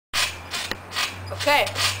Okay,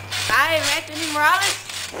 I am Anthony Morales.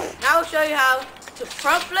 Now I'll show you how to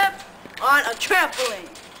front flip on a trampoline.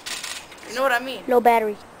 You know what I mean? Low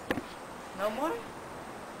battery. No more?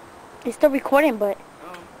 It's still recording, but...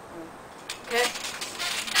 Okay.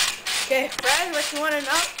 Okay, Fred, what you want to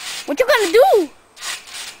know? What you gonna do?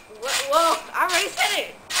 Well, I already said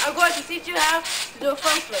it. I'm going to teach you how to do a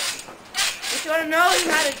front flip. What you want to know is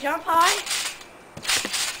how to jump high.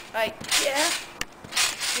 Like,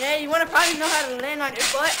 yeah, you want to probably know how to land on your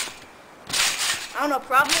butt. I don't know,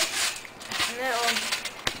 probably. And then,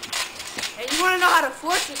 and you want to know how to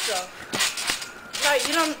force yourself. Like,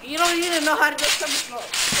 you don't need to know how to do somersault.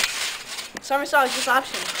 Somersault is just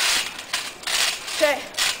optional. Okay.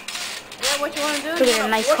 Yeah, what you want to do? Look at that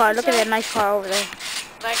nice car. Look at that nice car over there.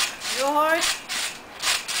 Like, real hard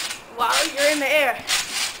while you're in the air.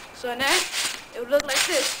 So then it would look like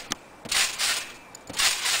this.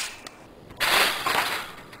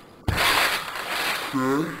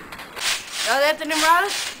 Now that's the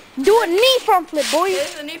Morales? Do a knee front flip, boy. Yeah,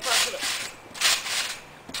 this is a knee front flip.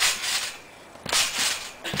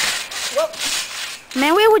 Whoa.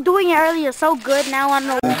 Man, we were doing it earlier so good. Now I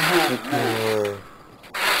know.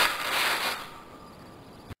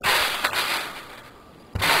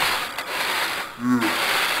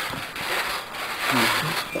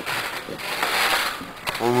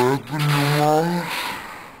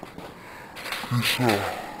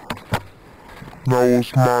 Now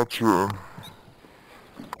it's my turn.